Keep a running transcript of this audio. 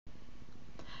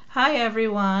Hi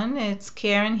everyone, it's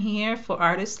Karen here for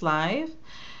Artist Live.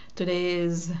 Today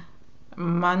is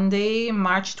Monday,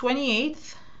 March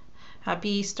 28th. Happy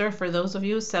Easter for those of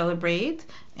you who celebrate.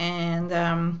 And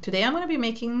today I'm going to be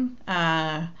making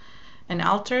an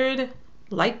altered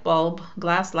light bulb,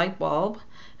 glass light bulb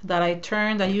that I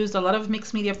used a lot of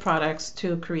mixed media products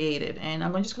to create it. And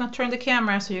I'm just going to turn the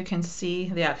camera so you can see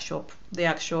the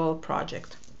actual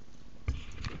project.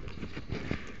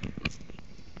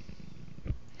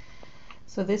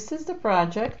 So this is the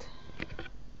project.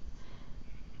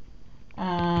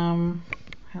 Hold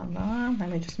on, let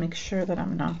me just make sure that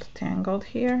I'm not tangled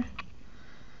here.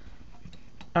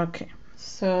 Okay,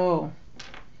 so,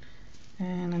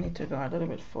 and I need to go a little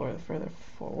bit further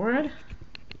forward.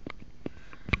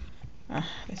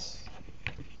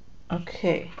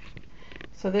 Okay,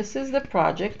 so this is the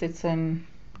project. This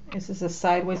is a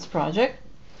sideways project.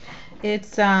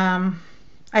 It's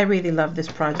I really love this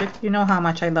project. You know how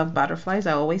much I love butterflies.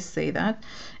 I always say that.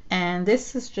 And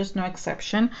this is just no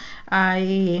exception.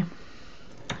 I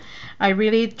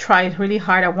really tried really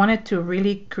hard. I wanted to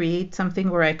really create something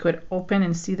where I could open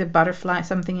and see the butterfly,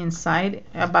 something inside,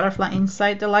 a butterfly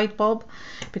inside the light bulb,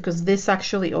 because this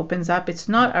actually opens up. It's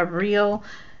not a real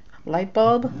light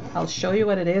bulb. I'll show you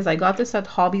what it is. I got this at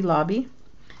Hobby Lobby.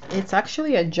 It's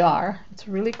actually a jar. It's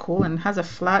really cool and has a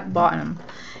flat bottom.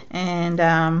 And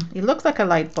it looks like a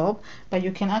light bulb, but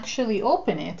you can actually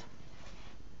open it.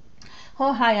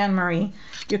 Oh, hi, Anne-Marie.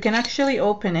 You can actually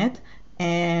open it.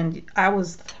 And I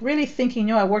was really thinking,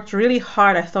 I worked really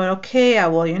hard. I thought, okay,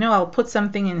 I'll put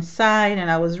something inside, and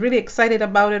I was really excited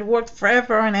about it. Worked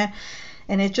forever on it,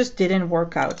 and it just didn't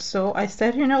work out. So I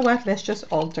said, you know what? Let's just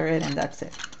alter it, and that's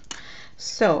it.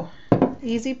 So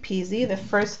easy peasy. The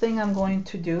first thing I'm going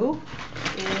to do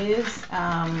is,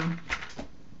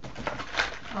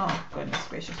 oh goodness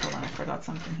gracious, hold on, I forgot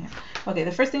something here. Okay,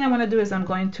 the first thing I'm going to do is I'm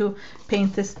going to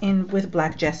paint this in with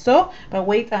black gesso. But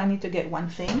wait, I need to get one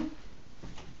thing.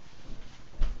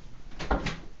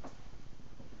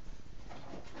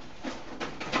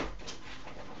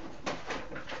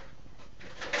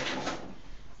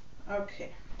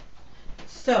 Okay,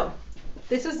 so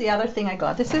this is the other thing I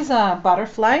got. This is a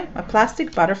butterfly, a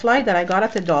plastic butterfly that I got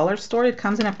at the dollar store. It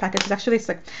comes in a package. It's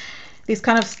like these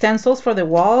kind of stencils for the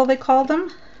wall, they call them.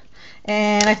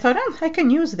 And I thought, I can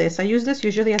use this. I use this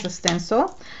usually as a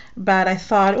stencil, but I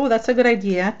thought, oh, that's a good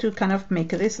idea to kind of make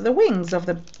this the wings of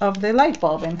the light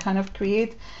bulb and kind of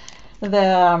create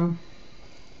the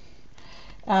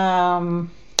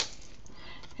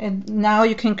and now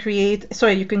you can create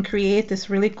this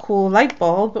really cool light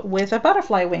bulb with a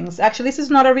butterfly wings. Actually, this is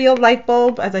not a real light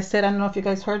bulb. As I said, I don't know if you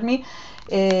guys heard me.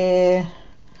 It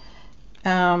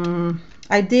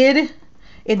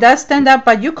does stand up,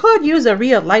 but you could use a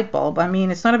real light bulb. I mean,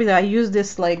 it's not a big deal. I use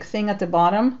this like thing at the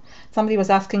bottom. Somebody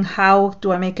was asking, how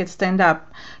do I make it stand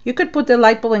up? You could put the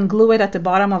light bulb and glue it at the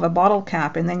bottom of a bottle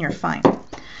cap, and then you're fine.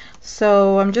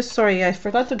 So I'm just sorry, I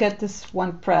forgot to get this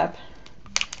one prep.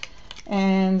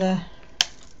 And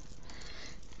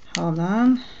hold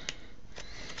on.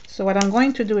 So what I'm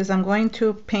going to do is I'm going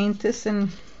to paint this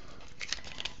in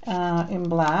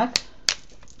black.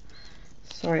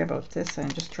 Sorry about this. I'm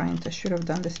just trying to, should have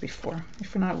done this before.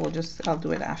 If not, I'll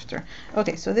do it after.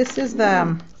 Okay, so this is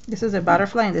the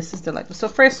butterfly, and this is the light. So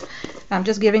first, I'm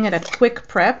just giving it a quick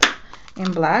prep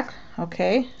in black.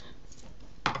 Okay,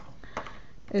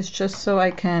 it's just so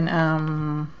I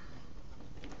can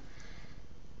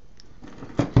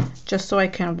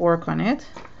work on it.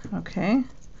 Okay,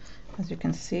 as you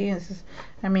can see, this is,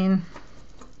 I mean,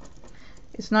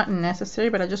 it's not necessary,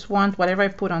 but I just want whatever I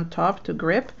put on top to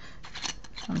grip.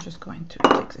 I'm just going to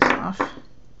take this off.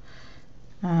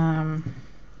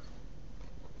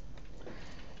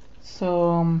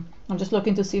 So I'm just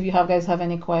looking to see if you guys have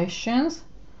any questions.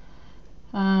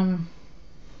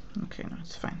 Okay, no,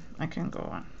 it's fine. I can go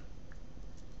on.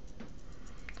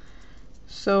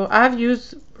 So I've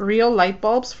used real light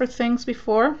bulbs for things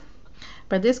before,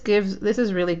 but this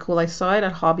is really cool. I saw it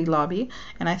at Hobby Lobby,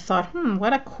 and I thought,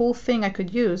 what a cool thing I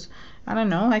could use. I don't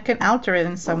know, I can alter it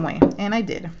in some way, and I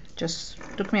did. Just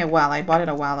took me a while. I bought it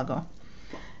a while ago.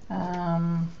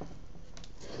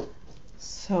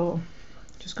 So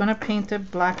just gonna paint the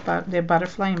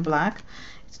butterfly in black.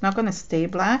 It's not gonna stay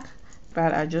black,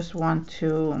 but I just want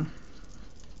to,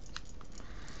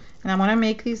 and I want to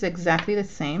make these exactly the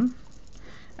same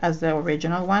as the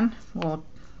original one. Well,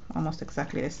 almost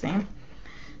exactly the same.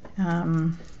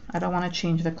 I don't want to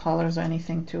change the colors or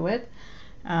anything to it.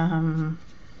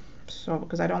 So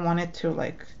because I don't want it to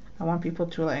I want people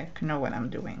to know what I'm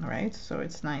doing, right? So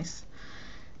it's nice.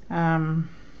 And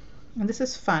this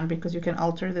is fun because you can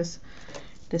alter this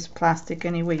plastic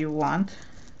any way you want.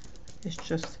 It's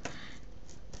just,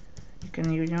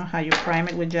 you know how you prime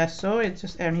it with gesso, it's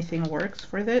just anything works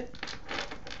for it.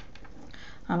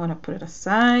 I'm gonna put it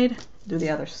aside, do the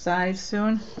other side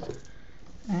soon.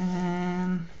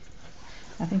 And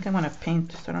I think I'm gonna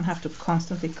paint so I don't have to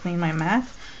constantly clean my mat.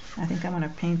 I think I'm gonna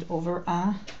paint over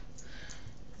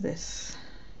this.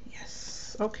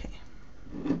 Yes, okay.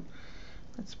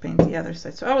 Let's paint the other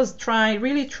side. So I was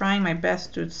really trying my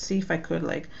best to see if I could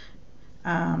like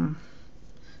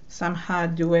somehow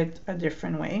do it a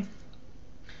different way,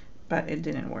 but it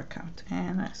didn't work out.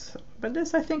 And but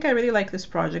this, I think I really like this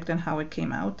project and how it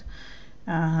came out.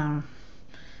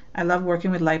 I love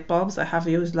working with light bulbs. I have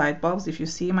used light bulbs if you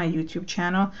see my YouTube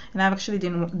channel, and I've actually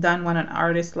done one on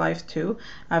Artist Life too.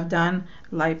 I've done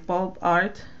light bulb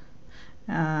art.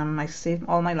 I saved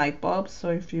all my light bulbs, so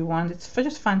if you want, it's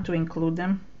just fun to include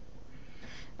them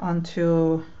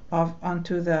onto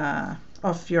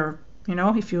your, you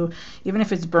know, if you, even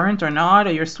if it's burnt or not,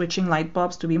 or you're switching light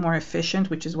bulbs to be more efficient,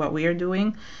 which is what we are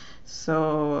doing.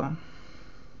 So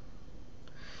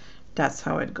that's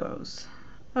how it goes.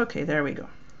 Okay, there we go.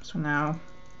 So now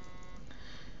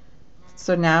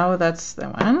that's the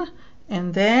one.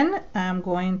 And then I'm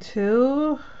going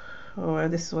to, oh,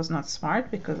 this was not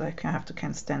smart because I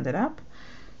can't stand it up.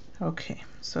 Okay,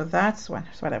 so that's one,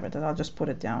 whatever, then I'll just put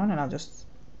it down and I'll just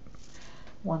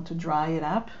want to dry it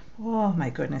up. Oh my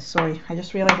goodness, sorry, I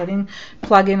just realized I didn't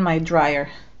plug in my dryer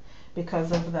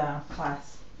because of the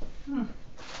class. I'm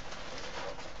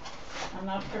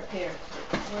not prepared.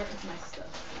 Where is my stuff?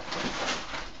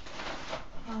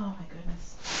 Oh my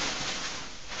goodness.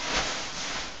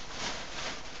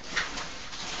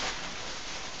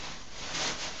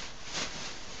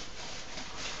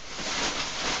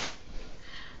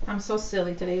 I'm so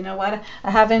silly today. You know what?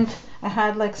 I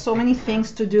had like so many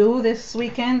things to do this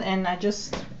weekend and I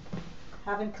just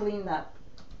haven't cleaned up.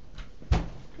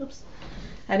 Oops.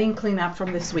 I didn't clean up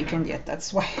from this weekend yet.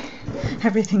 That's why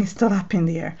everything is still up in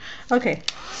the air. Okay,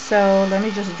 so let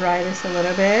me just dry this a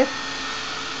little bit.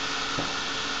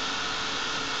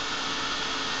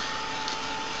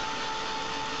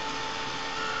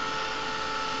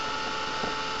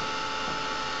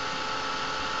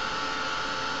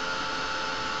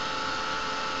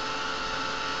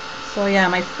 So yeah,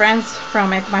 my friend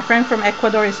from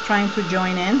Ecuador is trying to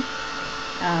join in.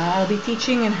 I'll be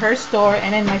teaching in her store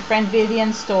and in my friend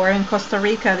Vivian's store in Costa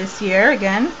Rica this year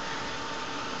again.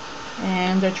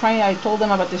 And they're trying, I told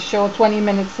them about the show 20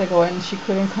 minutes ago and she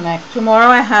couldn't connect. Tomorrow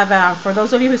I have, for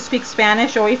those of you who speak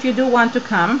Spanish, or if you do want to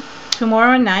come,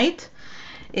 tomorrow night,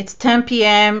 it's 10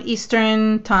 p.m.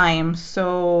 Eastern time.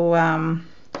 So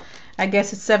I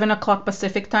guess it's 7 o'clock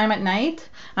Pacific time at night.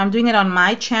 I'm doing it on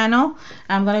my channel.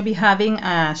 I'm going to be having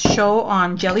a show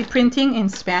on jelly printing in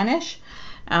Spanish.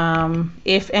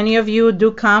 If any of you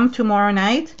do come tomorrow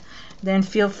night, then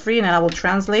feel free and I will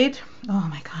translate. Oh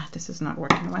my God, this is not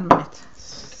working. 1 minute.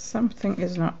 Something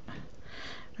is not,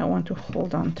 I want to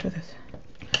hold on to this.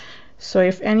 So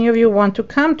if any of you want to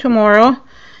come tomorrow,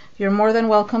 you're more than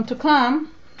welcome to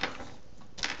come.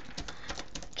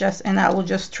 And I will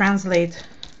just translate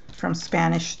from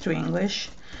Spanish to English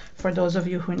for those of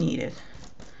you who need it,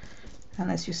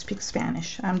 unless you speak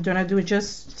Spanish. I'm gonna do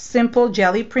just simple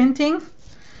jelly printing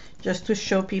just to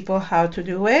show people how to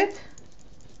do it.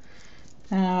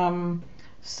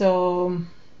 So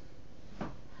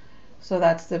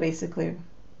that's the basically.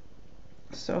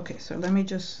 So okay, so let me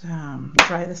just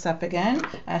try this up again.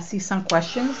 I see some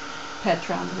questions.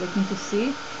 Petra, I'm looking to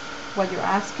see what you're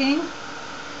asking.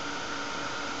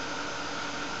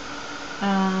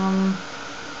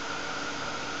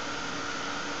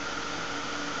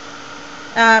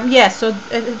 Yes, so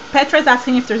Petra is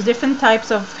asking if there's different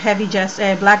types of heavy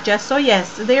gesso, black gesso.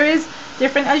 Yes, there is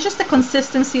different. It's just the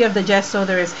consistency of the gesso.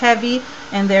 There is heavy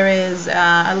and there is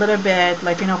a little bit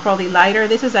like, you know, probably lighter.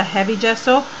 This is a heavy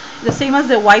gesso, the same as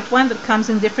the white one that comes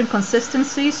in different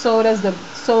consistencies. So does the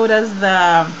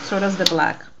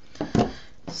black.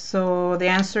 So the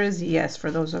answer is yes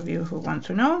for those of you who want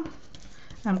to know.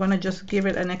 I'm going to just give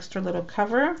it an extra little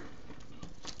cover.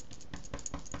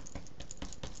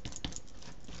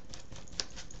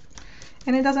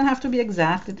 And it doesn't have to be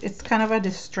exact. It's kind of a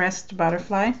distressed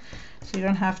butterfly, so you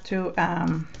don't have to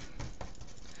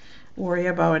worry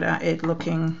about it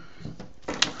looking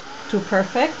too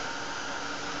perfect.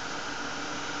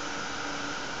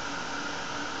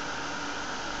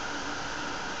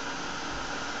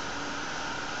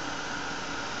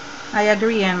 I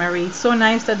agree, Anne-Marie. It's so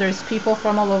nice that there's people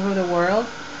from all over the world,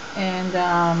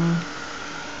 and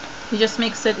it just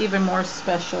makes it even more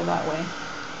special that way.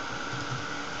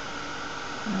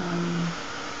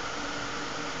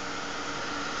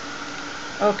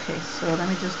 Okay, so let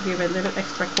me just give a little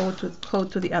extra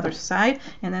coat to the other side,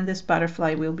 and then this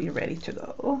butterfly will be ready to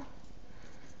go.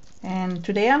 And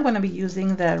today I'm going to be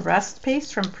using the rust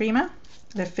paste from Prima,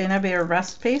 the Finnabair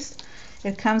rust paste.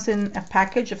 It comes in a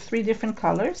package of 3 different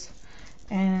colors,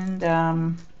 and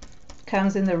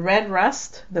comes in the red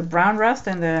rust, the brown rust,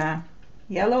 and the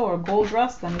yellow or gold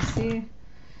rust. Let me see.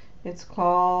 It's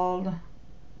called,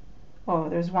 oh,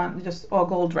 there's one just, oh,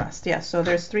 gold rust. Yeah, so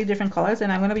there's 3 different colors,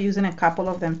 and I'm going to be using a couple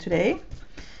of them today.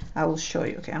 I will show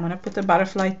you. Okay, I'm going to put the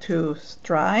butterfly to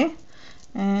dry,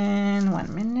 and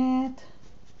 1 minute.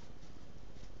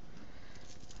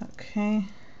 Okay,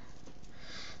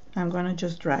 I'm going to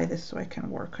just dry this so I can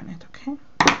work on it. Okay.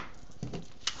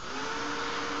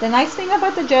 The nice thing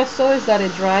about the gesso is that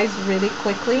it dries really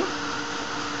quickly.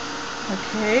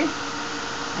 Okay,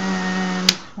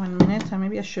 and 1 minute,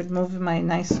 maybe I should move my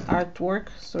nice artwork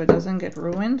so it doesn't get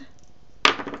ruined.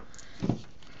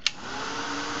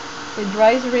 It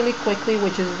dries really quickly,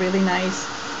 which is really nice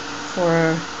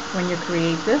for when you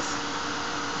create this.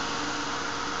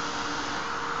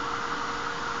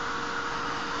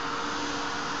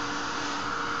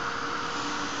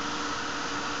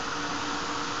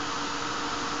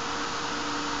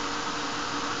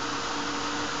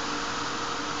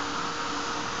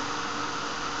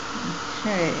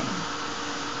 Okay.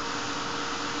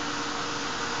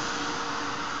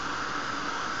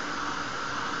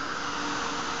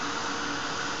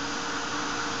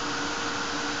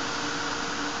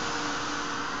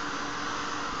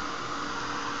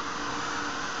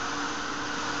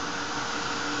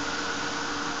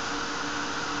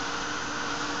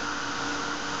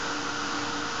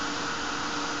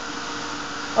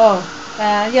 Oh,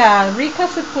 yeah, Rika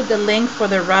should put the link for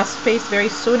the rust paste very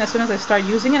soon. As soon as I start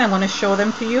using it, I'm going to show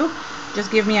them to you.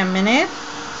 Just give me a minute.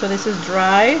 So this is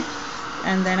dry,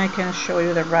 and then I can show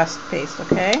you the rust paste,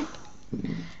 okay?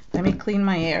 Let me clean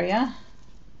my area.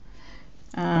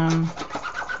 I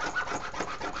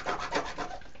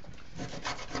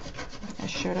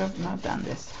should have not done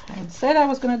this. I said I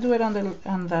was going to do it on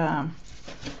the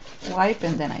wipe,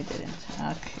 and then I didn't.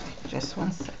 Okay, just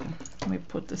 1 second. Let me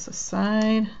put this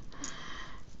aside,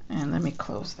 and let me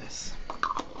close this.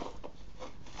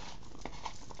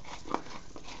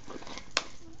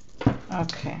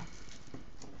 Okay,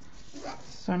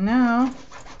 so now,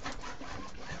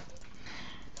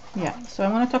 yeah, so I'm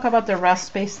going to talk about the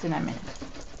rust paste in a minute.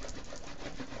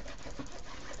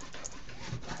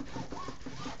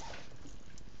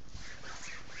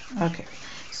 Okay,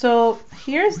 so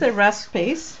here's the rust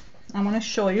paste. I'm going to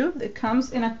show you. It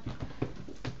comes in a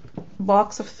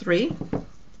box of 3.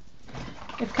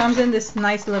 It comes in this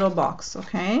nice little box,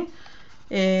 okay?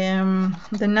 The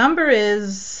number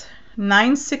is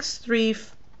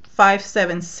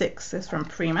 963576. It's from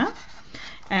Prima,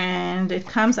 and it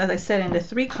comes, as I said, in the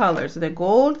 3 colors: the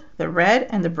gold, the red,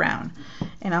 and the brown.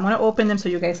 And I'm going to open them so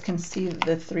you guys can see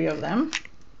the 3 of them.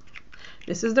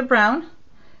 This is the brown,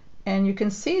 and you can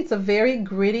see it's a very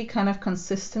gritty kind of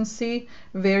consistency,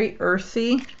 very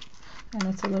earthy, and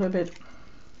it's a little bit.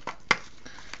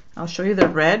 I'll show you the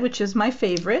red, which is my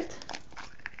favorite.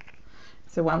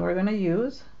 It's the one we're going to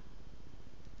use.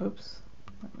 Oops,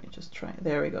 let me just try.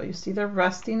 There we go. You see the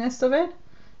rustiness of it?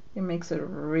 It makes it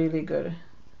really good.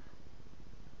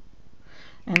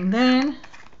 And then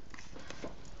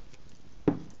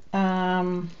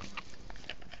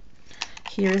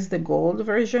here's the gold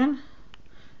version.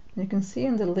 You can see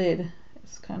in the lid,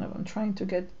 it's kind of, I'm trying to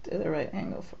get the right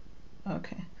angle for,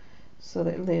 okay. So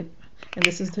the lid, and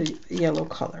this is the yellow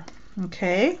color.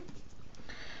 Okay,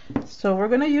 so we're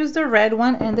going to use the red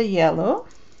one and the yellow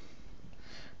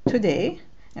today,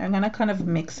 and I'm going to kind of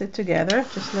mix it together.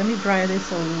 Just let me dry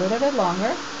this a little bit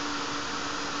longer.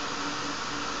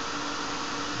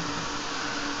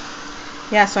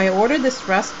 Yeah, so I ordered this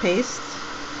rust paste,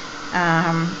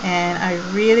 and I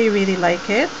really like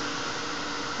it.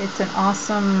 It's an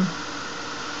awesome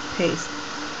paste.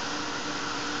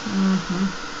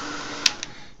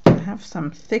 I have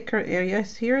some thicker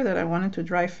areas here that I wanted to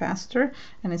dry faster,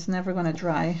 and it's never going to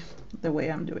dry the way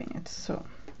I'm doing it. So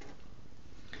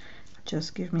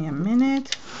just give me a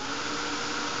minute.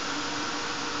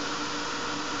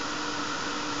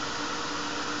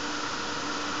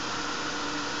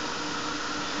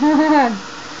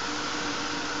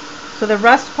 So the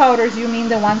rust powders, you mean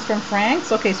the ones from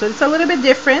Frank's? Okay, so it's a little bit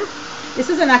different. This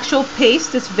is an actual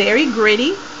paste. It's very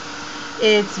gritty.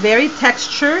 It's very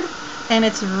textured, and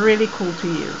it's really cool to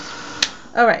use.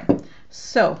 All right,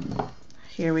 so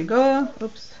here we go.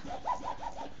 Oops.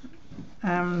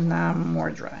 Now more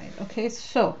dried. Okay,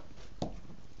 so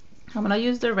I'm gonna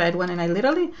use the red one, and I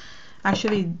literally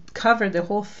actually covered the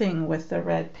whole thing with the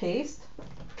red paste.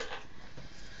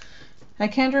 I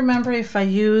can't remember if I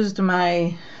used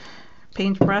my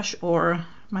paintbrush or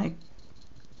my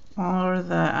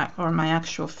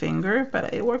actual finger,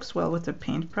 but it works well with the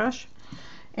paintbrush.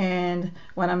 And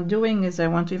what I'm doing is I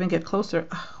want to even get closer.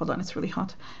 Hold on, it's really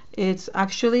hot. It's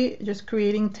actually just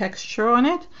creating texture on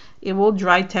it. It will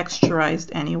dry texturized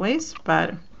anyways,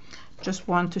 but just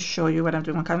want to show you what I'm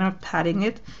doing. I'm kind of patting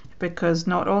it because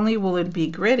not only will it be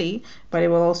gritty, but it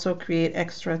will also create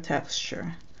extra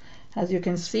texture. As you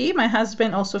can see, my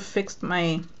husband also fixed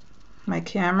my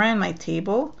camera and my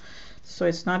table, so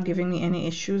it's not giving me any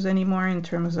issues anymore in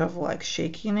terms of like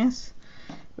shakiness,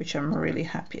 which I'm really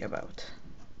happy about.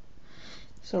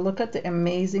 So look at the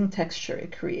amazing texture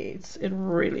it creates. It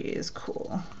really is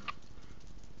cool.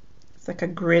 It's like a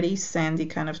gritty, sandy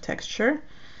kind of texture.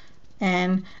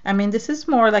 And I mean, this is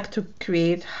more like to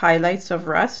create highlights of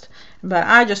rust, but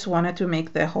I just wanted to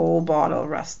make the whole bottle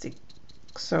rusty.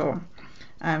 So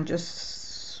I'm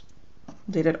just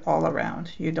did it all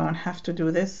around. You don't have to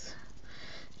do this.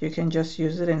 You can just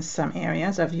use it in some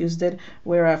areas. I've used it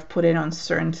where I've put it on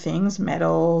certain things,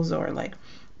 metals or like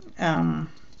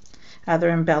other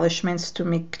embellishments to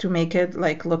make it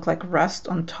like look like rust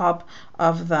on top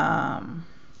of the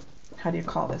how do you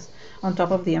call this, on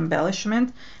top of the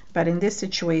embellishment. But in this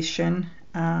situation,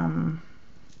 hold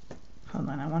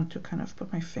on, I want to kind of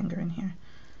put my finger in here.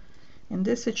 In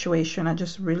this situation, I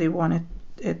just really wanted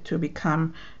it to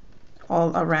become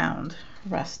all around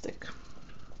rustic.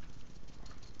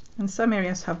 And some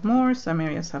areas have more, some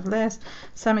areas have less.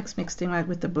 Some it's mixed in like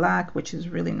with the black, which is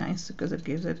really nice because it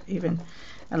gives it even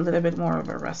a little bit more of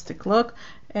a rustic look.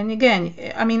 And again,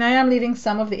 I mean, I am leaving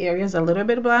some of the areas a little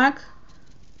bit black,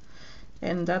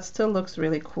 and that still looks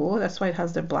really cool. That's why it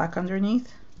has the black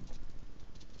underneath.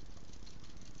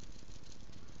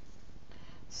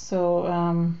 So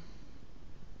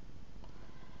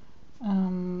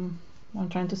I'm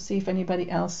trying to see if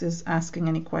anybody else is asking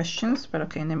any questions, but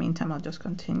okay, in the meantime, I'll just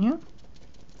continue.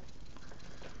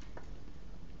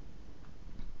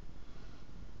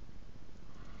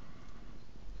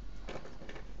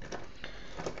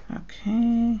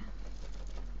 Okay.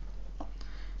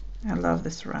 I love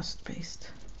this rust paste.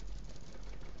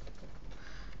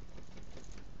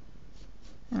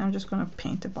 And I'm just going to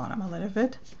paint the bottom a little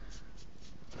bit.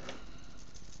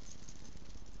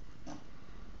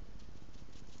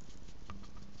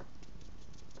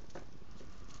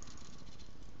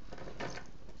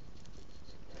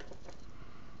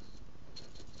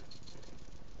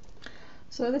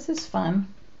 So this is fun.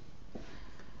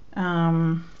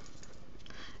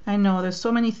 I know there's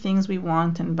so many things we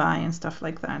want and buy and stuff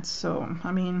like that. So,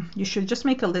 I mean, you should just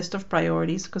make a list of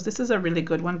priorities because this is a really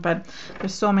good one, but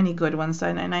there's so many good ones.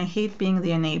 And I hate being the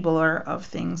enabler of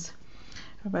things,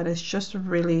 but it's just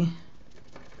really,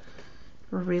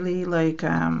 really like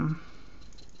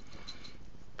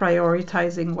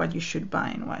prioritizing what you should buy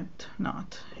and what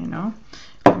not, you know.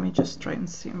 Let me just try and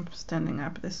see. I'm standing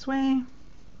up this way.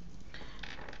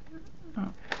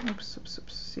 Oh, oops, oops,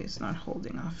 oops. See, it's not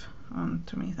holding off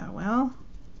onto me that well.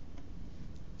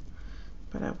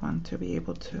 But I want to be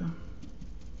able to.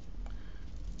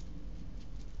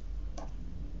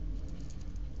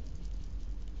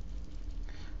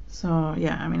 So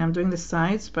yeah, I mean, I'm doing the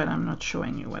sides, but I'm not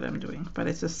showing you what I'm doing. But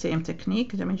it's the same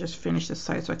technique. Let me just finish the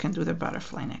side so I can do the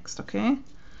butterfly next, okay?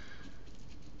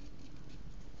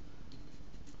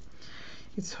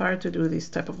 It's hard to do these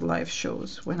type of live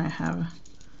shows when I have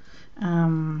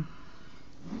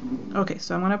okay,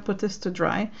 so I'm gonna put this to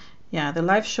dry. Yeah, the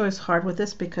live show is hard with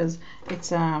this because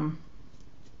it's a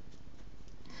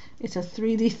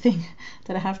 3D thing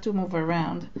that I have to move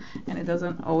around and it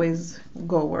doesn't always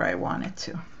go where I want it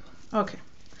to. Okay,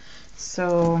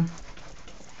 so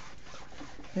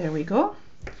there we go.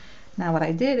 Now what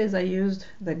I did is I used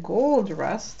the gold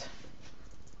rust,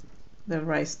 the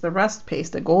rust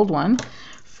paste, the gold one,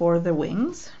 for the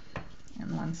wings.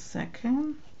 And 1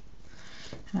 second.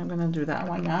 And I'm gonna do that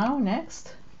one now,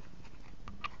 next.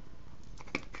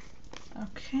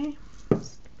 Okay,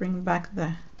 let's bring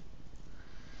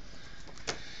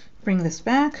this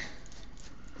back.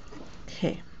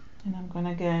 Okay, and I'm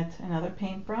gonna get another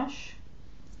paintbrush.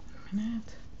 A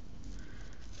minute.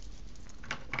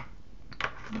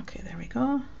 Okay, there we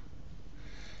go.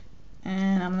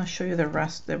 And I'm gonna show you the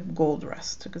rust, the gold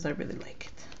rust, because I really like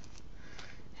it.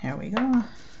 Here we go.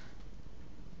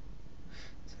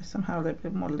 Somehow a little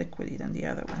bit more liquidy than the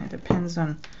other one. It depends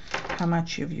on how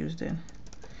much you've used it.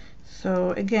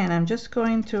 So again, I'm just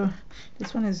going to,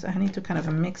 this one is, I need to kind of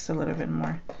mix a little bit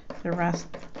more. The rest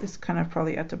is kind of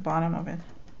probably at the bottom of it.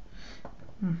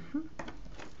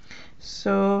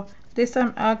 So this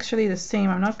I'm actually the same.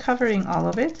 I'm not covering all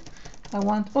of it. I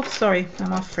want, oops, sorry,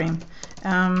 I'm off frame.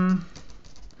 I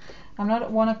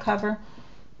don't want to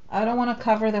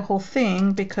cover the whole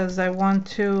thing because I want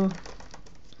to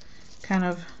kind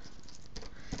of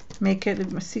make it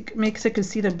so you can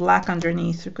see the black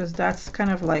underneath, because that's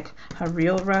kind of like how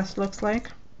real rust looks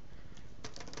like.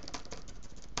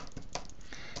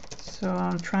 So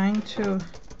I'm trying to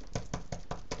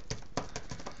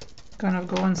kind of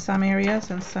go in some areas,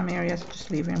 and some areas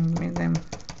just leaving them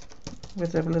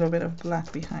with a little bit of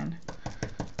black behind.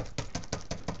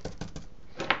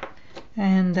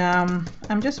 And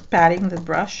I'm just patting the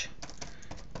brush.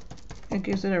 It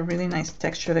gives it a really nice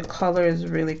texture. The color is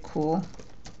really cool.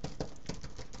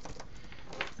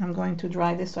 I'm going to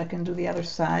dry this so I can do the other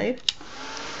side.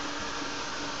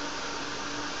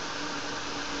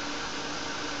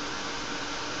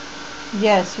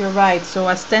 Yes, you're right. So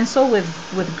a stencil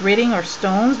with gritting or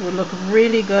stones would look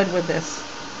really good with this.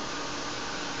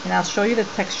 And I'll show you the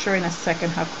texture in a second,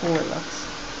 how cool it looks.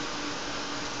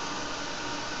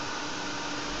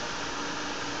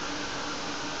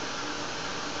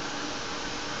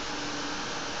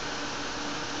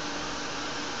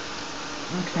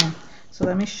 Okay, so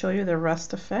let me show you the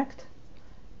rust effect.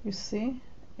 You see,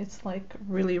 it's like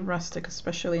really rustic,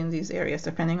 especially in these areas,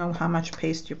 depending on how much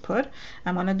paste you put.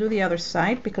 I'm going to do the other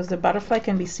side because the butterfly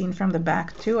can be seen from the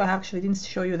back too. I actually didn't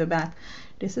show you the back.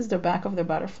 This is the back of the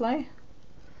butterfly.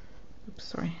 Oops,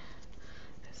 sorry.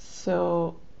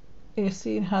 So you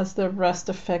see it has the rust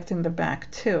effect in the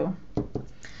back too.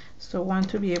 So I want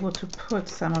to be able to put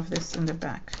some of this in the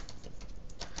back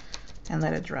and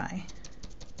let it dry.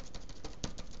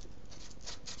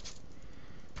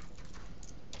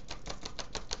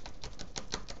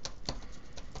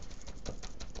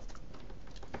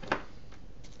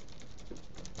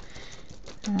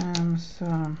 So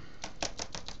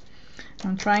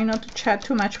I'm trying not to chat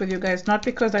too much with you guys, not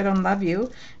because I don't love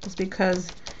you, it's because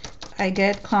I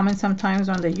get comments sometimes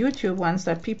on the YouTube ones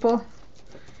that people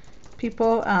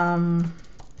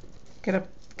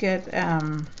get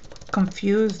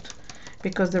confused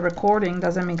because the recording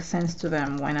doesn't make sense to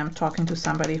them when I'm talking to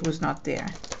somebody who's not there.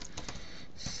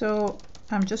 So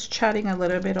I'm just chatting a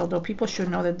little bit, although people should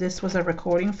know that this was a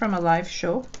recording from a live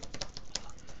show.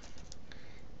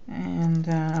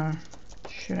 And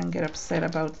shouldn't get upset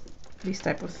about these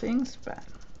type of things, but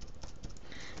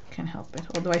can't help it.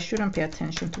 Although I shouldn't pay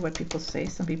attention to what people say.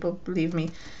 Some people leave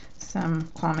me some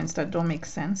comments that don't make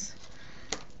sense.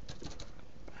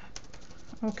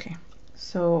 Okay,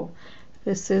 so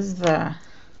this is the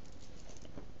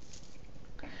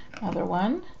other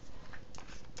one.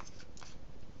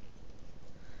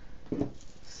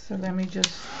 So let me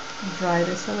just dry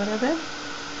this a little bit.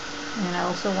 And I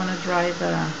also want to dry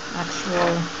the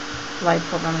actual light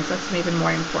bulb. I mean, that's even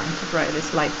more important to dry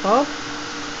this light bulb.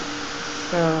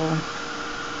 So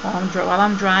while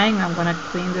I'm drying, I'm going to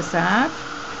clean this up.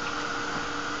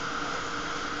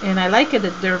 And I like it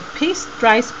that their paste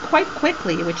dries quite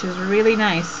quickly, which is really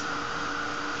nice,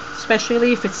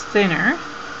 especially if it's thinner.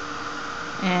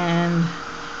 And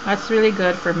that's really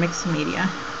good for mixed media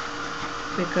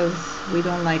because we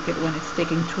don't like it when it's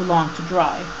taking too long to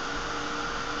dry.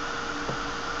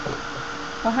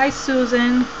 Oh, hi,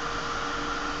 Susan.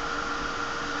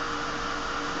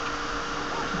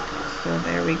 Okay, so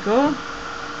there we go.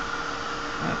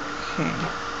 Okay,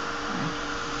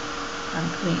 I'm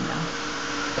clean now.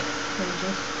 So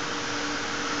just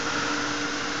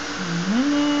a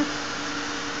minute.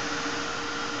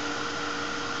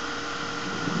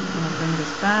 I'm gonna bring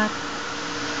this back.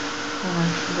 I'm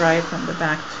gonna dry it from the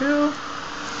back too.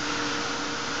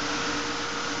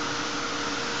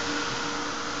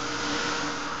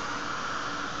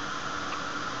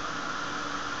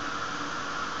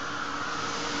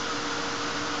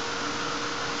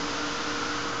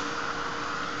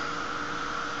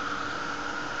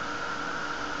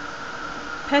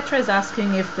 Petra is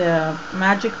asking if the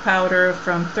magic powder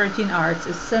from 13 Arts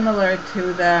is similar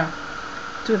to the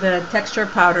texture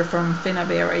powder from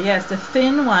Finnabair. Yes, the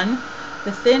thin one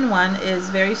is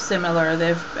very similar.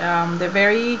 The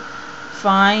very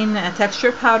fine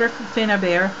texture powder from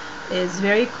Finnabair is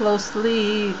very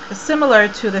closely similar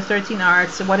to the 13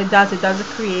 Arts. So what it does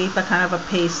create a kind of a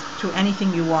paste to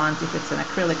anything you want, if it's an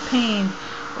acrylic paint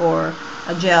or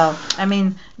a gel. I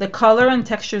mean, the color and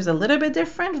texture is a little bit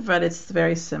different, but it's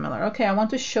very similar. Okay, I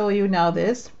want to show you now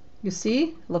this. You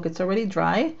see, look, it's already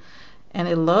dry, and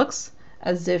it looks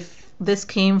as if this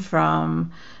came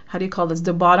from, how do you call this?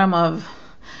 The bottom of,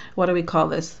 what do we call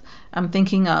this? I'm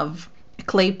thinking of a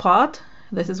clay pot.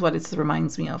 This is what it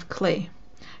reminds me of, clay.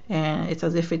 And it's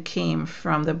as if it came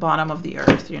from the bottom of the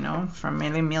earth, you know, from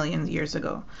many millions years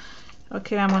ago.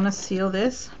 Okay, I'm gonna seal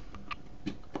this.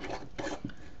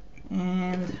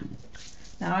 And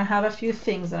now I have a few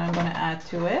things that I'm going to add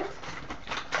to it.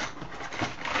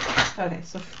 Okay,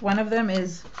 so one of them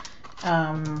is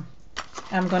I'm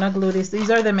going to glue these. These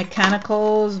are the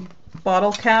Mechanicals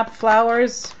bottle cap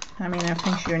flowers. I mean, I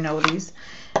think you know these.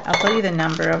 I'll tell you the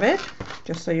number of it,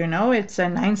 just so you know. It's a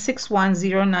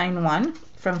 961091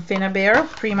 from Finnabair,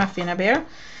 Prima Finnabair.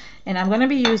 And I'm going to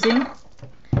be using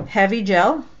heavy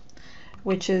gel,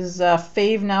 which is a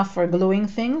fave now for gluing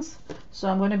things. So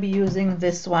I'm going to be using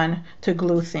this one to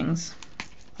glue things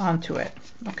onto it.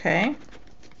 Okay.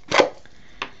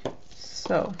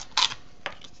 So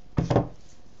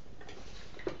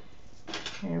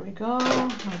here we go. I'm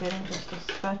getting just a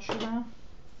spatula.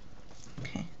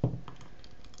 Okay.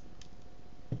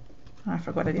 I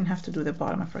forgot I didn't have to do the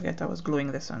bottom. I forget I was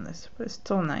gluing this on this, but it's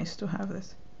still nice to have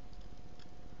this.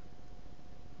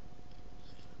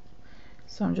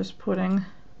 So I'm just putting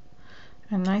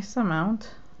a nice amount.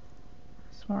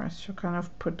 It's more as to kind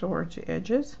of put towards the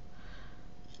edges.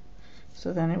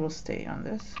 So then it will stay on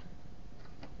this.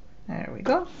 There we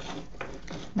go.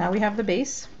 Now we have the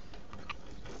base.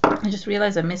 I just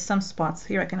realized I missed some spots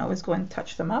here. I can always go and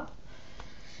touch them up.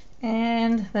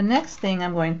 And the next thing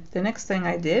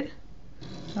I did,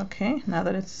 okay, now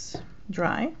that it's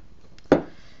dry,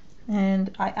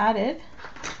 and I added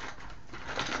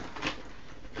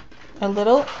a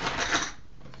little,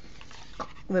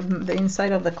 the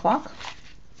inside of the clock.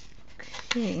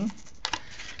 Okay,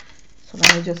 so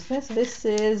let me just, this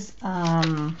is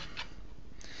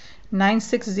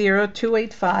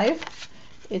 960285.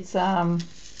 It's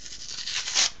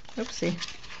oopsie,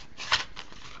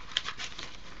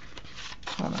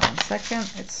 hold on 1 second,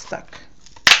 it's stuck.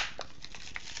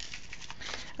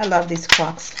 I love these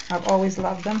clocks. I've always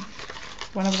loved them.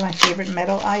 One of my favorite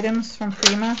metal items from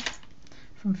Prima,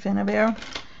 from Finnabair.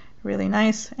 Really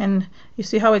nice. And you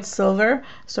see how it's silver?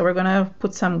 So we're gonna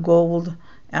put some gold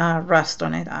rust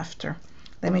on it after.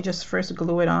 Let me just first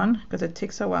glue it on, because it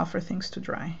takes a while for things to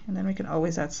dry. And then we can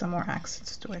always add some more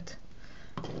accents to it.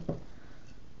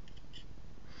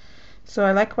 So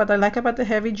what I like about the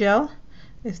heavy gel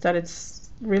is that it's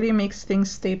really makes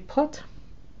things stay put.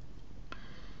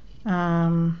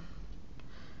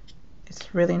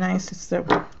 It's really nice. It's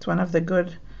one of the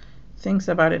good things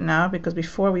about it now, because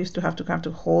before we used to have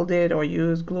to hold it or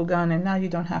use glue gun, and now you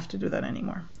don't have to do that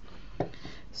anymore.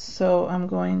 So I'm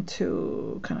going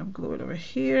to kind of glue it over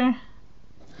here,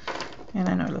 and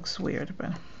I know it looks weird,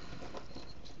 but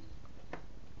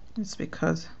it's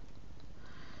because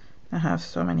I have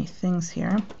so many things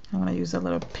here. I want to use a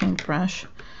little paintbrush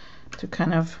to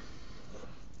kind of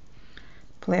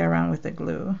play around with the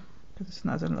glue, because it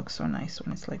doesn't look so nice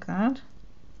when it's like that.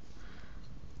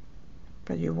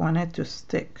 But you want it to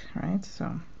stick, right?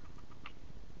 So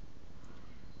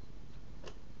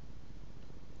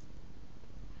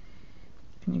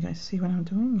can you guys see what I'm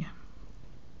doing?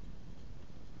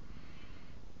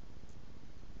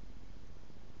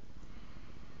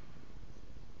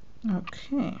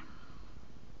 Okay.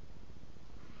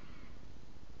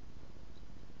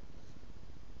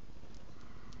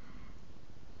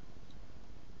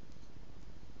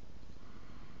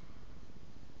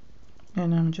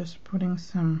 And I'm just putting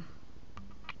some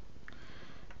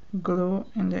glue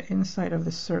in the inside of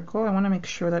the circle. I want to make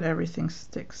sure that everything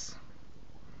sticks.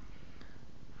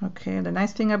 Okay, the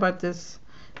nice thing about this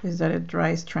is that it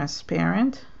dries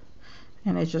transparent,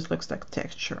 and it just looks like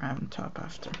texture on top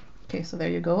after. Okay, so there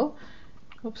you go.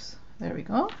 Oops, there we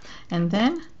go. And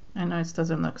then, I know it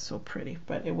doesn't look so pretty,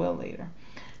 but it will later.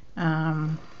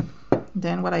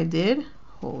 Then what I did,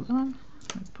 hold on,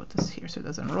 let me put this here so it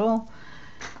doesn't roll.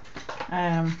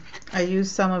 I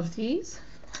used some of these.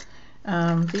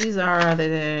 These are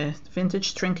the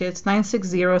vintage Trinkets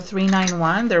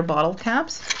 960391. They're bottle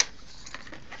caps.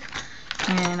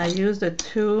 And I used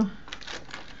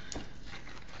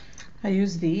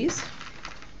these.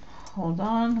 Hold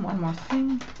on, one more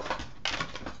thing.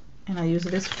 And I use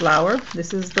this flower.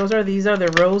 These are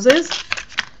the roses.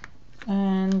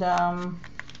 And hold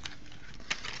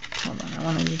on, I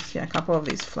want to use a couple of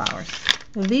these flowers.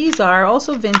 These are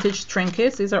also vintage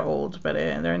Trinkets. These are old, but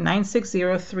they're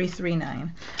 960339.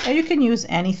 And you can use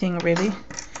anything really.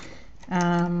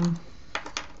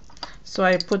 So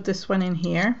I put this one in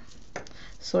here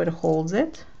so it holds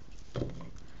it.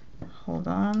 Hold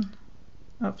on.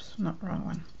 Oops, not wrong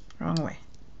one. Wrong way.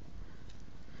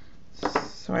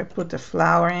 So I put the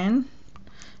flower in.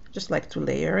 Just like to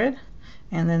layer it.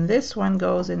 And then this one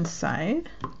goes inside.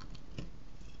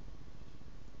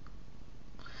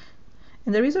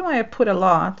 And the reason why I put a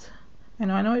lot, I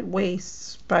know it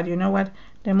wastes, but you know what?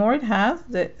 The more it has,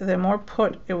 the more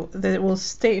it will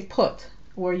stay put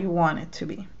where you want it to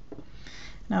be.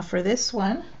 Now for this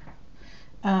one,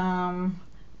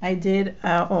 I did,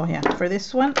 oh yeah, for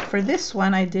this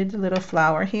one I did a little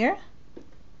flower here.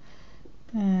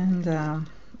 And I'm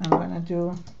gonna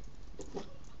do,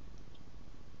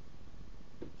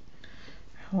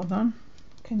 hold on,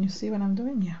 can you see what I'm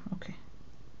doing? Yeah, okay.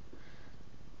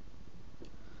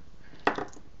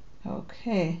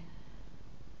 Okay.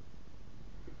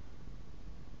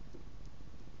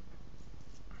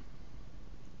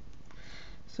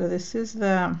 So this is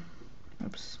the,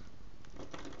 oops.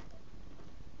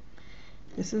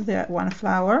 This is the one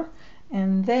flower,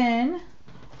 and then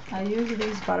I use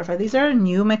these butterflies. These are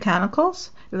new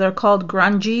mechanicals. They're called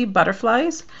grungy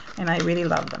butterflies, and I really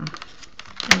love them.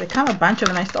 And they come a bunch of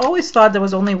them. I always thought there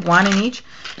was only one in each,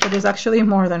 but there's actually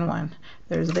more than one.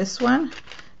 There's this one,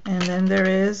 and then there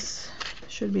is,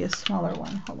 should be a smaller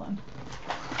one. Hold on.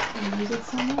 Can you use it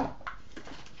somewhere?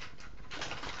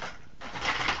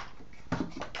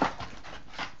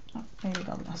 Maybe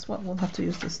the last one. We'll have to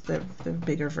use this, the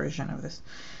bigger version of this.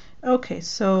 Okay,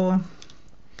 so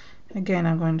again,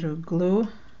 I'm going to glue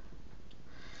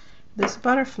this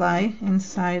butterfly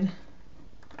inside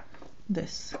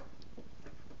this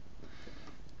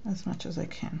as much as I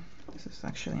can. This is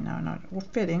actually now not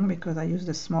fitting because I used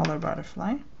a smaller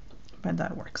butterfly, but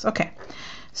that works. Okay,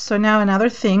 so now another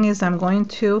thing is I'm going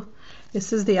to,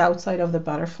 this is the outside of the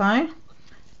butterfly.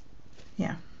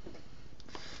 Yeah.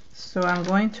 So I'm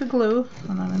going to glue,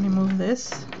 hold on, let me move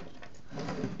this.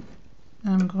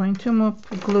 I'm going to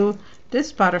glue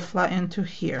this butterfly into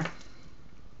here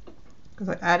because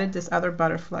I added this other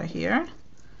butterfly here.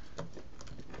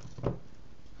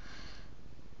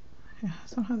 Yeah,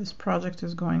 somehow this project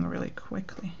is going really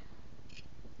quickly.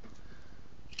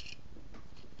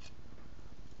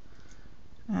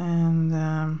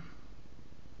 And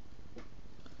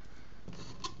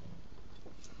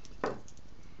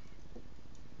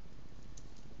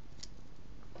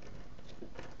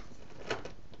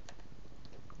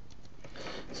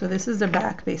so this is the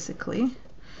back basically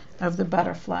of the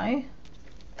butterfly.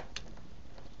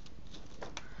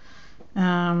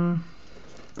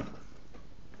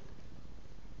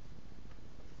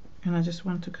 And I just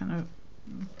want to kind of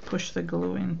push the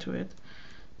glue into it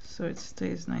so it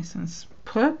stays nice and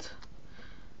put.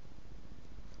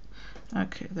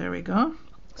 Okay, there we go.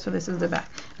 So this is the back.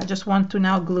 I just want to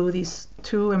now glue these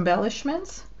two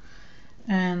embellishments.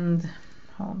 And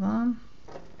hold on.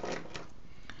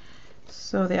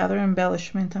 So the other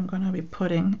embellishment I'm going to be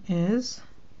putting is,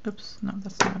 oops, no,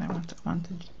 that's not what I want. I want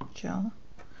the gel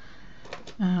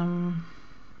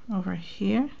over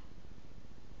here.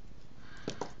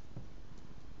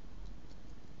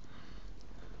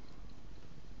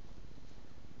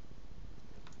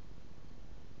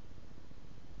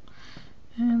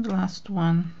 And last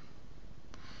one,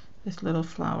 this little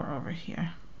flower over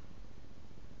here.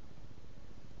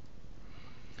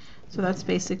 So that's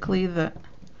basically the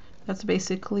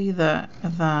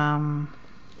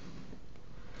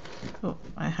oh,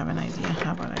 I have an idea.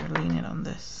 How about I lean it on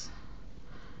this?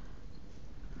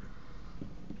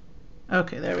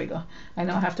 Okay, there we go. I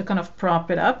know I have to kind of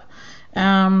prop it up.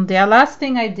 The last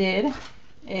thing I did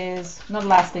is, not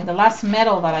last thing, the last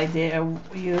metal that I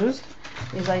used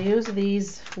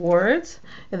these words.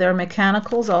 They're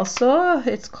mechanicals also.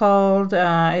 It's called,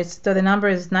 the number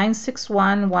is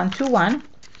 961121.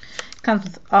 Comes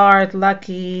with art,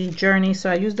 lucky, journey.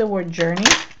 So I use the word journey.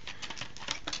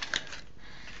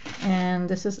 And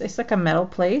this is, it's like a metal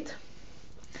plate.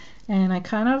 And I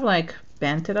kind of like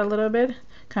bent it a little bit,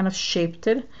 kind of shaped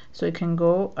it so it can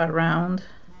go around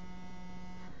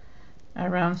the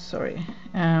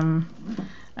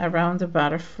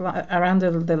butterfly, around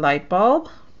the light bulb.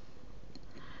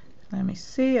 Let me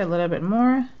see a little bit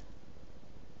more.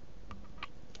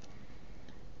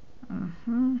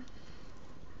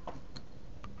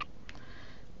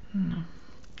 No,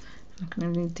 I'm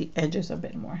going to need the edges a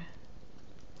bit more.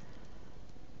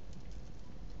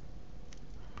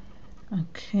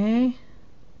 Okay,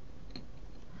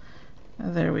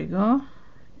 there we go.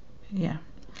 Yeah,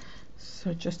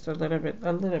 so just a little bit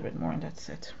more, and that's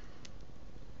it.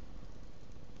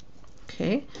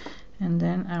 Okay, and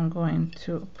then I'm going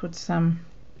to put some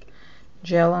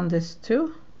gel on this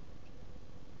too.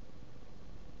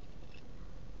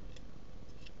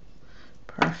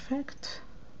 Perfect.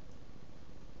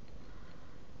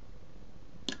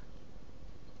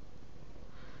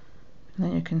 And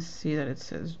then you can see that it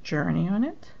says journey on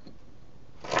it.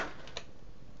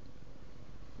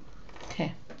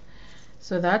 Okay,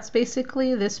 so that's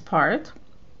basically this part.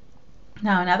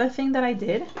 Now another thing that I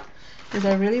did is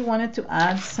I really wanted to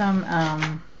add some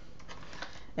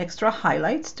extra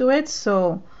highlights to it,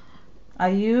 so I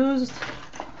used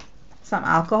some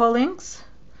alcohol inks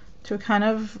to kind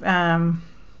of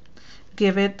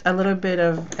give it a little bit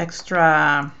of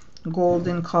extra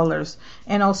golden colors,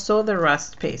 and also the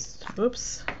rust paste.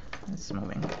 Oops, it's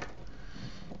moving.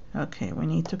 Okay, we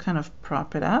need to kind of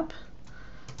prop it up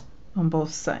on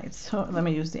both sides. So let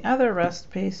me use the other rust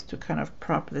paste to kind of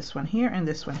prop this one here and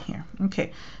this one here.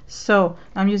 Okay, so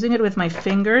I'm using it with my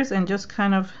fingers and just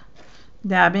kind of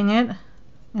dabbing it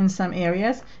in some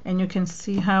areas, and you can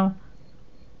see how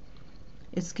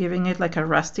it's giving it like a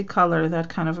rusty color that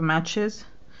kind of matches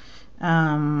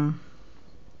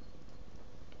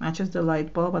matches the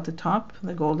light bulb at the top,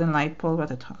 the golden light bulb at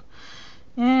the top.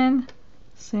 And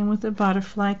same with the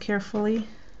butterfly. Carefully,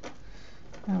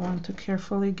 I want to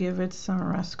carefully give it some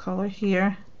rust color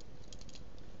here.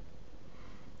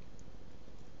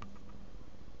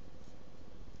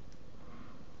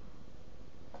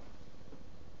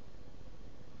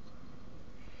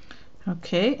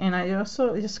 Okay, and I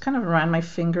also just kind of ran my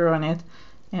finger on it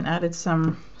and added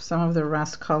some of the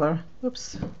rust color.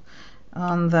 Oops.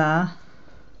 On the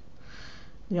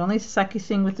only sucky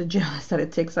thing with the gel is that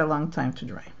it takes a long time to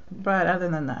dry, but other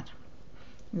than that,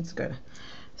 it's good.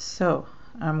 So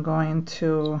I'm going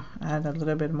to add a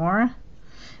little bit more,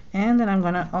 and then I'm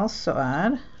going to also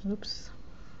add, oops,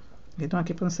 you don't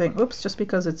keep on saying oops just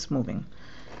because it's moving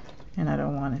and I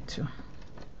don't want it to.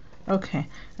 Okay,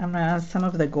 I'm going to add some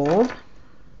of the gold.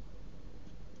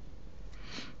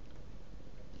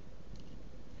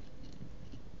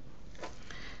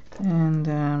 And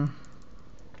I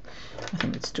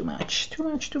think it's too much.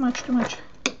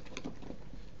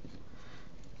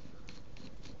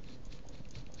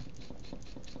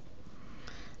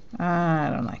 I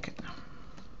don't like it.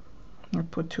 I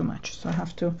put too much, so I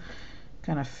have to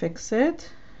kind of fix it.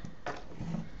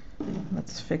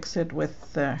 Let's fix it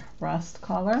with the rust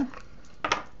color.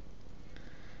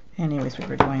 Anyways, we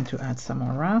were going to add some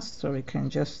more rust, so we can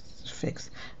just fix.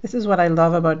 This is what I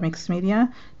love about mixed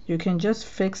media. You can just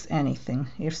fix anything.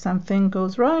 If something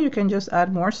goes wrong, you can just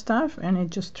add more stuff and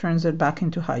it just turns it back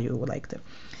into how you liked it.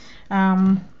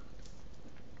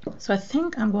 So I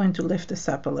think I'm going to lift this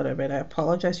up a little bit. I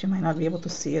apologize, you might not be able to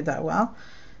see it that well,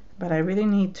 but I really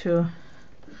need to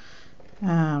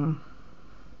kind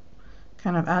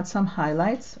of add some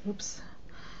highlights. Oops,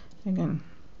 again.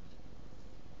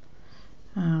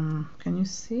 Can you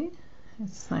see?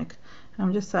 It's like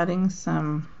I'm just adding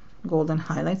some golden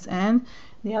highlights. And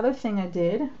the other thing I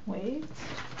did, wait,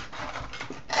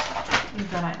 is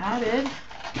that I added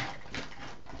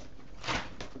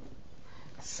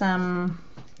some,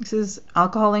 this is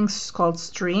alcohol inks called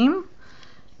Stream,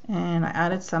 and I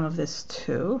added some of this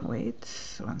too. Wait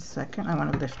 1 second, I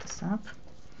want to lift this up.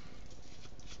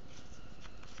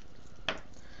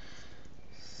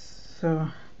 So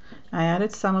I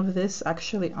added some of this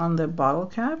actually on the bottle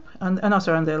cap, on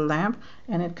the lamp,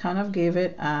 and it kind of gave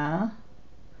it a,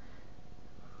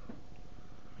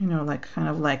 you know, like kind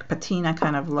of like patina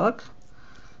kind of look.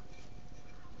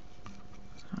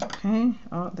 Okay,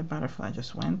 oh, the butterfly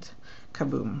just went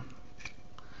kaboom.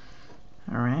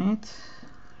 All right,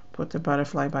 put the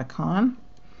butterfly back on,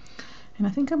 and I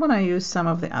think I'm gonna use some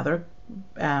of the other,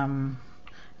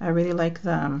 I really like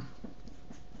the,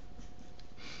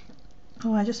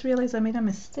 oh, I just realized I made a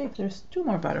mistake. There's 2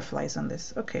 more butterflies on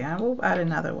this. Okay, I will add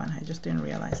another one. I just didn't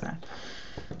realize that.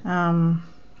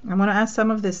 I'm going to add some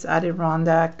of this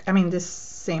Adirondack, I mean this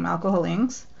same alcohol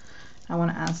inks. I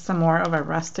want to add some more of a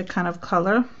rustic kind of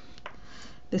color.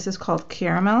 This is called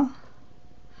Caramel,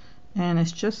 and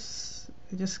it just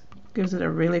gives it a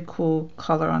really cool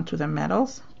color onto the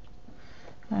metals.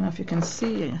 I don't know if you can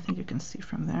see. I think you can see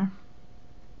from there.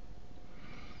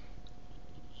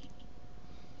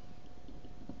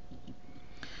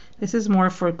 This is more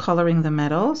for coloring the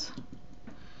metals.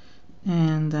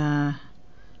 And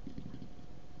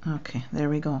okay, there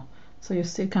we go. So you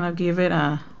see, kind of give it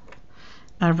a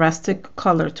rustic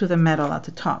color to the metal at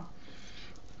the top.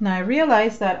 Now I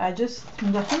realized that I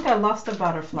think I lost a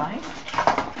butterfly,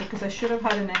 because I should have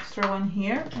had an extra one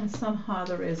here, and somehow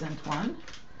there isn't one.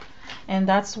 And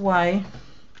that's why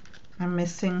I'm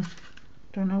missing,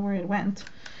 don't know where it went.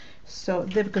 So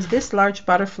because this large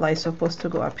butterfly is supposed to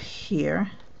go up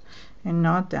here and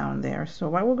not down there. So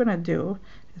what we're gonna do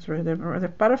is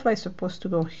the butterfly is supposed to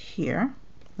go here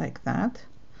like that,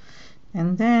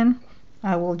 and then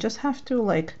I will just have to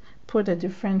like put a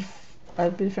different,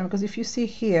 because if you see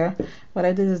here, what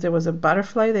I did is there was a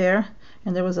butterfly there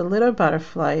and there was a little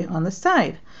butterfly on the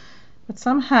side, but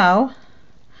somehow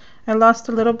I lost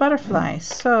a little butterfly,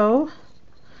 so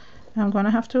I'm gonna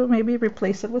have to maybe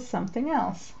replace it with something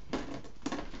else.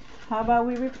 How about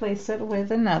we replace it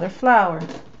with another flower?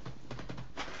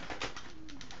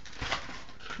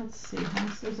 let's see,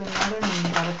 this is another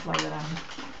mini butterfly that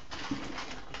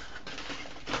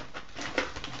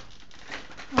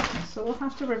okay, so we'll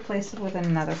have to replace it with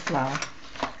another flower.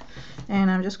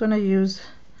 And I'm just going to use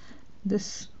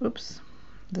this, oops,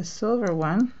 the silver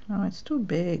one. Oh, it's too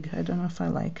big. I don't know if I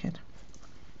like it.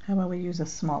 How about we use a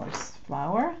smaller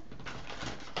flower?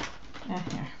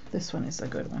 Here, this one is a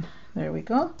good one. There we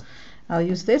go. I'll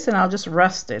use this and I'll just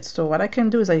rust it. So what I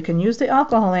can do is I can use the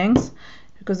alcohol inks,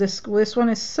 because this one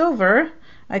is silver.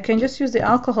 I can just use the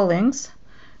alcohol inks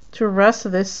to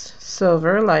rust this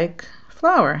silver like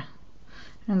flower,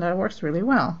 and that works really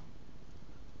well.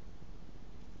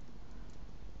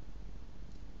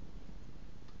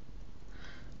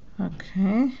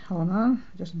 Okay, hold on,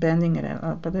 just bending it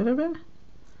up a little bit.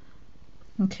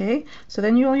 Okay, so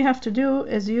then all you have to do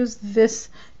is use this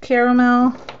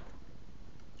caramel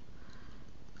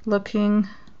looking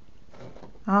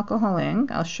alcohol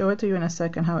ink. I'll show it to you in a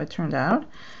second how it turned out.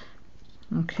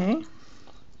 Okay,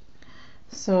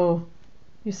 so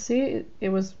you see it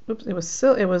was, oops, it was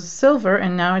silver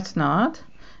and now it's not.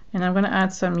 And I'm going to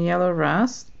add some yellow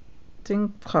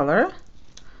rusting color,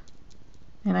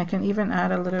 and I can even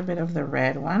add a little bit of the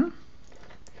red one,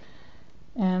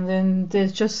 and then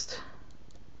there's just,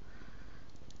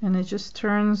 and it just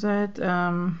turns it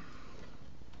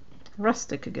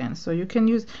rustic again. So you can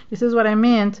use, this is what I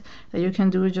meant, that you can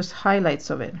do just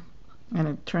highlights of it and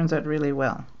it turns out really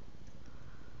well.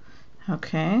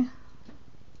 Okay,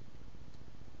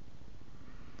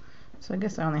 so I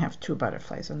guess I only have 2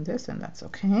 butterflies on this, and that's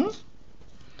okay.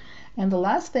 And the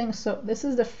last thing, so this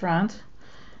is the front.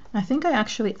 I think I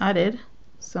actually added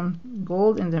some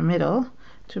gold in the middle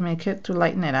to make it, to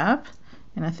lighten it up,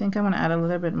 and I think I'm going to add a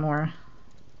little bit more,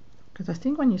 because I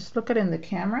think when you look at it in the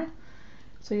camera,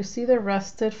 so you see the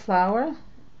rusted flower,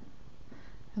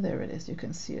 there it is, you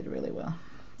can see it really well.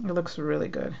 It looks really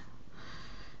good.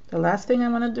 The last thing I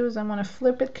want to do is I want to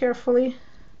flip it carefully,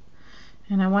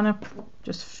 and I want to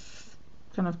just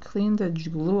kind of clean the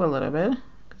glue a little bit,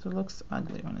 because it looks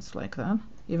ugly when it's like that,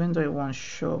 even though it won't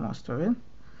show most of it.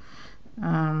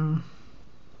 And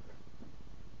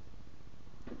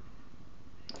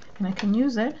I can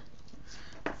use it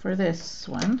for this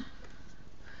one.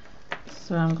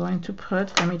 So I'm going to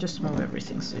put, let me just move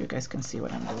everything so you guys can see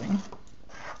what I'm doing.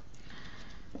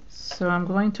 So I'm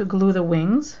going to glue the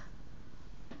wings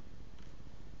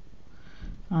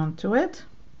onto it.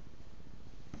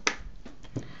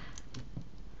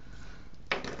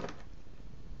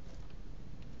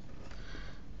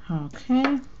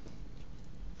 Okay.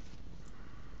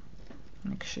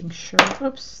 Making sure,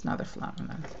 oops, another flower.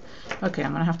 Okay,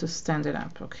 I'm gonna have to stand it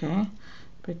up, okay?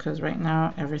 Because right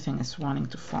now everything is wanting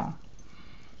to fall.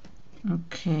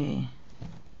 Okay.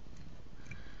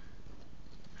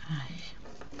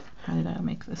 How did I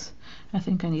make this? I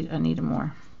think I need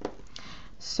more.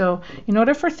 So in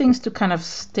order for things to kind of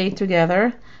stay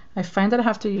together, I find that I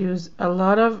have to use a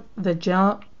lot of the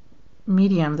gel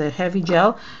medium, the heavy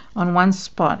gel, on one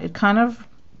spot. It kind of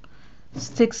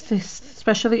sticks this,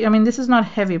 especially, I mean, this is not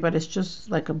heavy, but it's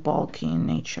just like a bulky in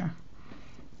nature.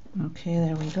 Okay,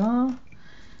 there we go.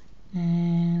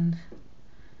 And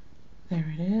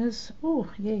there it is. Oh,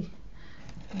 yay.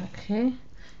 Okay,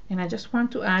 and I just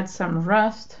want to add some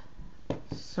rust.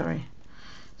 Sorry.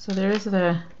 So there's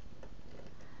the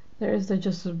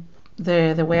just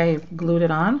the way I glued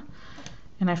it on,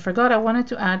 and I forgot I wanted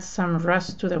to add some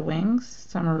rust to the wings,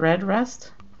 some red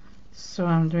rust. So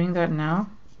I'm doing that now.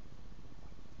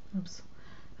 Oops,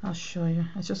 I'll show you.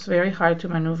 It's just very hard to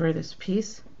maneuver this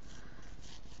piece.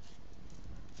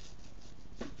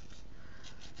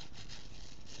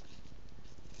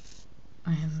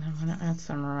 And I'm gonna add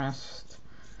some rust.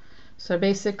 So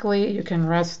basically you can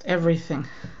rust everything.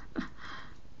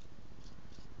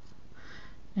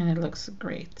 And it looks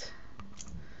great.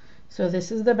 So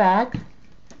this is the back,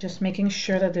 just making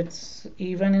sure that it's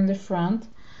even in the front,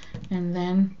 and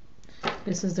then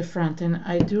this is the front, and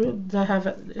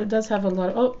it does have a lot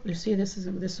of, oh, you see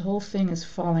this whole thing is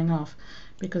falling off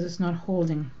because it's not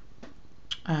holding.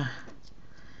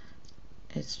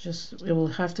 It's just, it will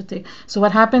have to take, so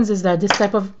what happens is that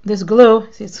this glue,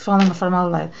 see, it's falling from all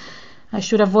light. I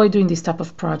should avoid doing these type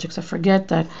of projects. I forget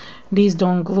that these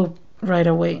don't glue right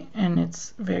away, and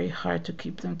it's very hard to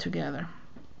keep them together.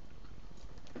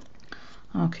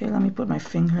 Okay, let me put my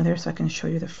finger there so I can show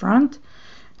you the front.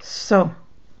 So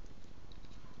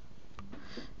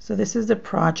this is the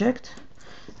project.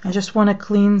 I just want to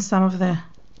clean some of the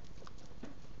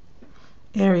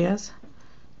areas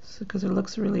because it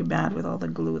looks really bad with all the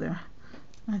glue there.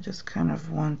 I just kind of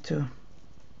want to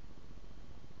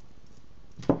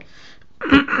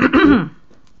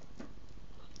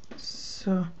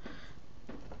so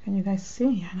Can you guys see?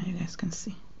 Yeah, now you guys can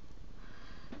see.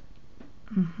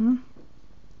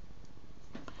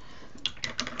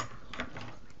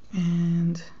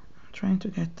 And I'm trying to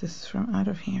get this from out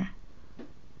of here.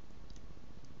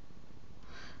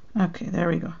 Okay, there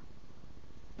we go.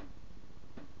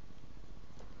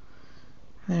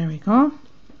 There we go.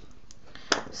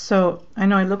 So I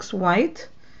know it looks white,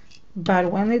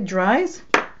 but when it dries,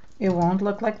 it won't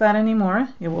look like that anymore.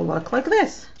 It will look like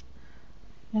this.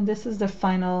 And this is the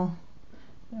final.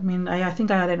 I mean, I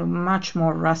think I added much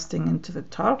more rusting into the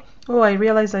top. Oh, I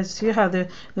realized I see how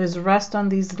there's rust on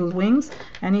these wings.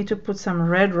 I need to put some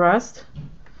red rust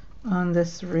on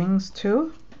these rings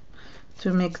too,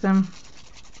 to make them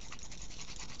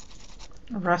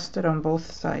rusted on both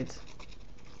sides.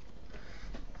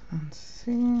 Let's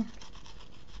see.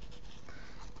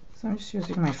 So I'm just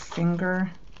using my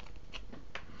finger,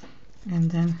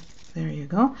 and then there you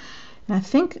go. And I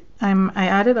think I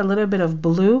added a little bit of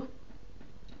blue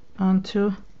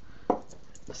onto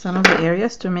some of the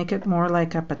areas to make it more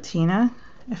like a patina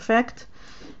effect.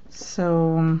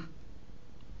 So I'm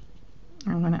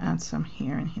going to add some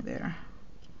here and there.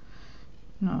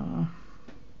 No.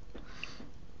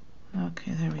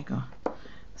 Okay, there we go.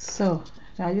 So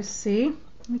now you see,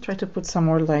 let me try to put some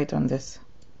more light on this.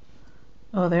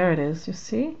 Oh, there it is. You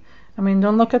see? I mean,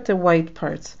 don't look at the white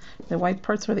parts. The white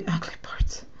parts are the ugly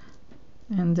parts.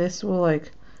 And this will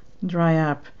like dry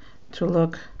up to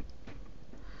look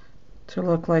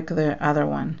like the other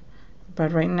one.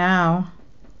 But right now,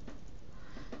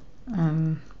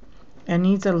 it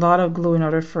needs a lot of glue in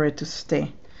order for it to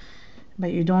stay.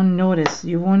 But you don't notice.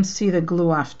 You won't see the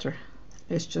glue after.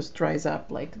 It just dries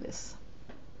up like this.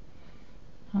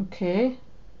 Okay.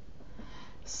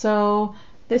 So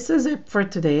this is it for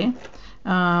today.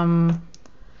 I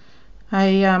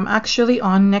am actually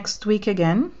on next week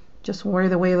again, just where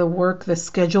the way the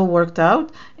schedule worked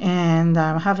out, and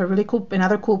have a really cool,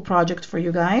 another cool project for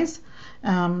you guys.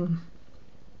 Let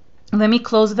me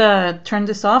turn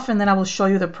this off, and then I will show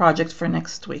you the project for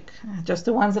next week. Just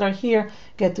the ones that are here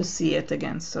get to see it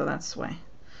again, so that's why.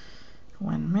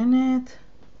 1 minute.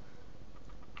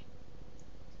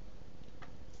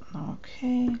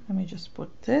 Okay, let me just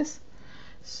put this.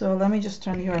 So let me just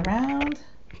turn you around,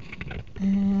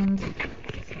 and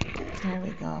there we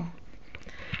go.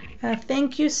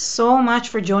 Thank you so much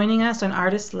for joining us on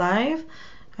Artist Live.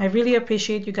 I really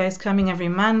appreciate you guys coming every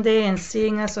Monday and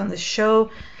seeing us on the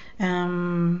show.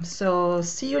 So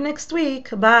see you next week.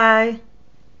 Bye.